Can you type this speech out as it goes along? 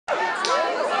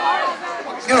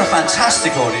You're a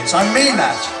fantastic audience, I mean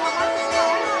that.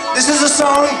 This is a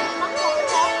song,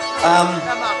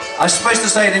 I'm supposed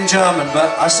to say it in German,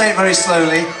 but I say it very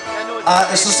slowly.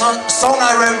 It's a song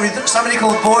I wrote with somebody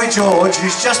called Boy George,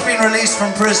 who's just been released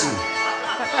from prison.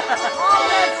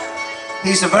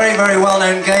 He's a very, very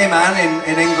well-known gay man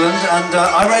in England, and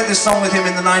I wrote this song with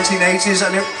him in the 1980s,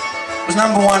 and it was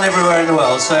 #1 everywhere in the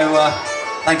world, so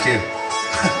thank you.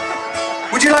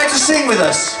 Would you like to sing with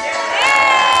us?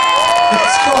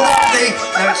 It's called the...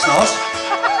 No, it's not.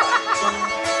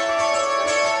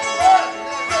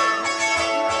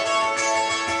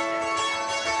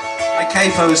 My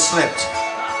capo's slipped.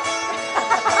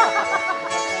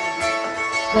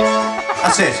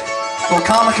 That's it. It's called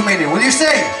Karma Chameleon. Will you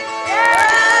sing?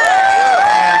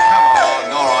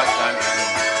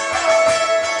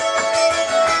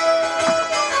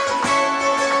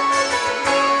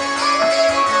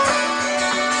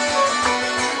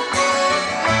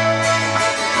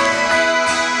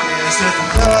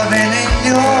 Loving in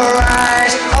your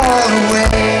eyes all the way.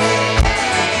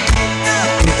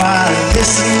 If I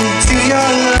listened to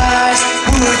your lies,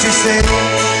 would you say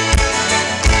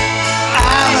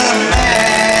I'm a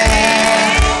man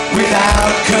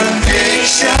without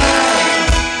conviction?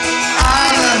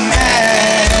 I'm a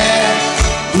man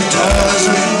who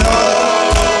doesn't know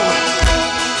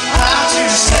how to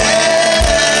say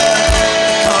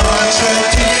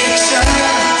contradiction.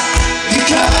 You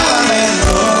come and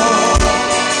go.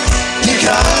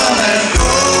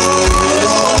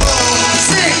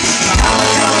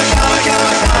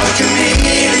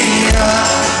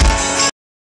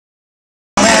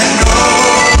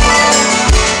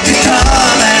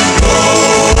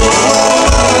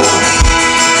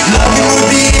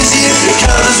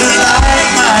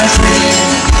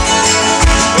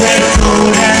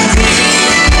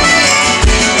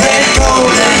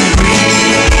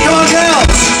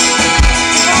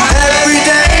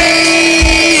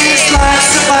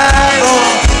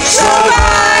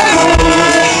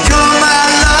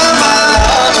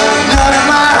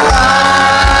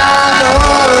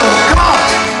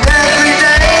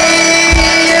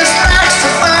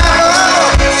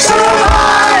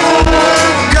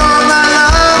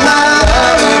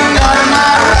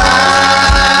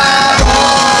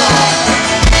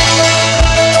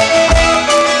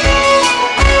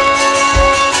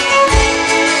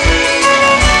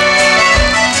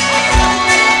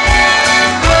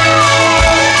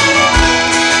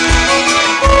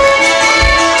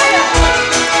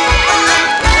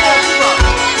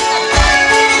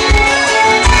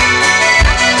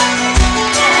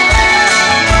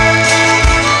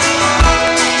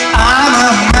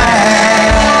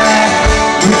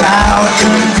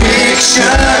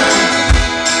 Conviction.